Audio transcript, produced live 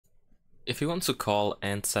If you want to call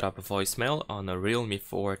and set up a voicemail on a Realme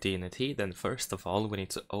 14T, then first of all we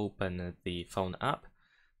need to open the phone app.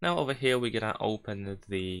 Now over here we're gonna open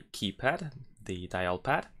the keypad, the dial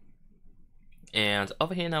pad. And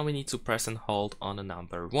over here now we need to press and hold on the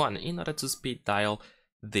number 1 in order to speed dial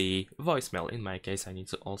the voicemail. In my case I need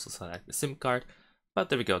to also select the SIM card, but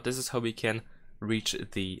there we go. This is how we can reach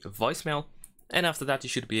the voicemail. And after that you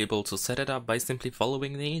should be able to set it up by simply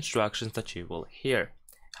following the instructions that you will hear.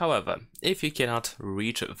 However, if you cannot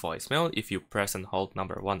reach a voicemail, if you press and hold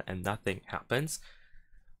number 1 and nothing happens,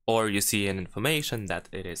 or you see an information that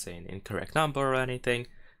it is an incorrect number or anything,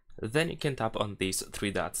 then you can tap on these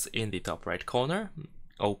 3 dots in the top right corner,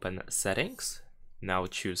 open settings, now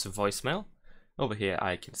choose voicemail. Over here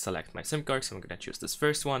I can select my SIM card, so I'm going to choose this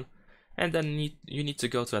first one, and then you need to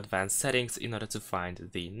go to advanced settings in order to find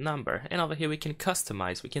the number. And over here we can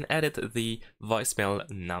customize, we can edit the voicemail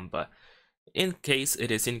number. In case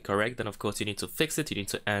it is incorrect, then of course you need to fix it, you need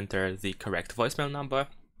to enter the correct voicemail number.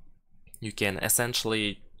 You can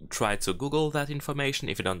essentially try to Google that information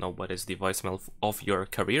if you don't know what is the voicemail of your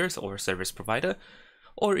carriers or service provider,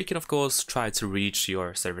 or you can of course try to reach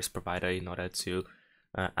your service provider in order to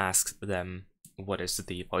ask them what is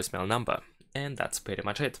the voicemail number. And that's pretty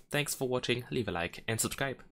much it. Thanks for watching, leave a like and subscribe.